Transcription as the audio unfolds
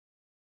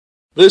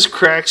This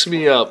cracks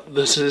me up.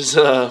 This is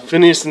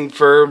Phineas and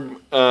Ferb,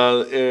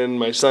 and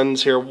my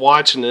son's here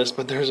watching this,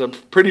 but there's a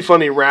pretty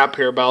funny rap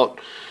here about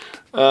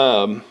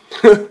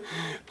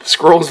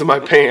squirrels in my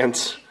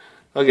pants.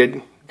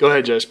 Okay, go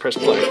ahead, Jess, press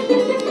play.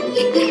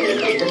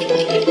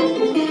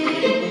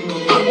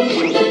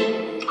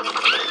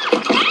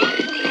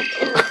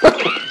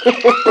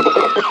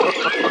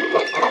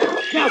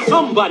 Now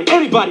somebody,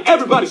 anybody,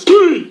 everybody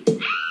scream!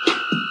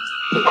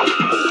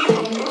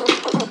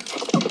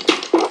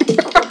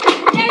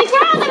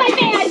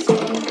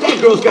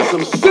 Girl's got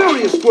some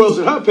serious squirrels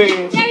in her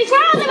pants. There's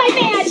squirrels in my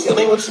pants. Tell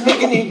me what's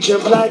making you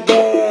jump like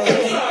that.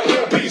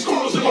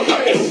 Squirrels in my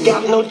pants. Ain't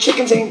got no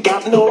chickens, ain't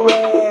got no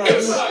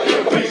rats.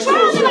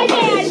 Squirrels in my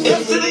pants.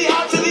 F to the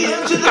I to the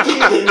M to the P,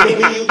 then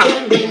maybe you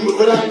can be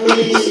moving like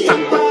me.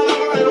 Step right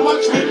over and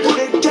watch me put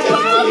it down.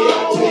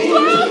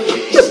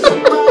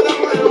 Step right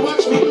over and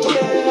watch me put it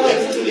down.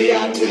 F to the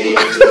I to the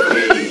M to the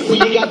P. When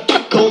you got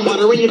popcorn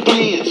butter in your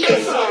pants.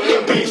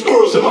 S-I-M-P,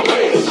 squirrels in my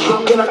pants.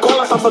 How can I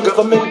qualify for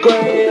government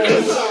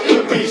grants?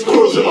 S-I-M-P,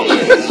 squirrels in my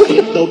pants.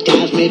 No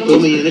ties made for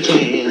me in a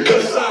can.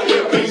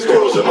 S-I-M-P,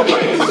 squirrels in my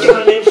pants. A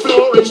guy named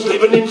Florence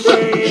living in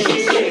France.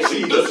 She can't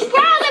see the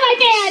squirrels in my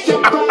pants.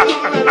 Step right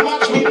over and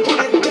watch me put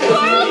it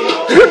down.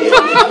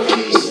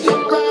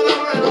 Step right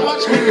over and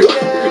watch me put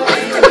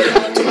it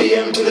down. To the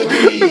M to the B.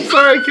 I'm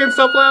sorry, I can't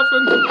stop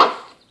laughing.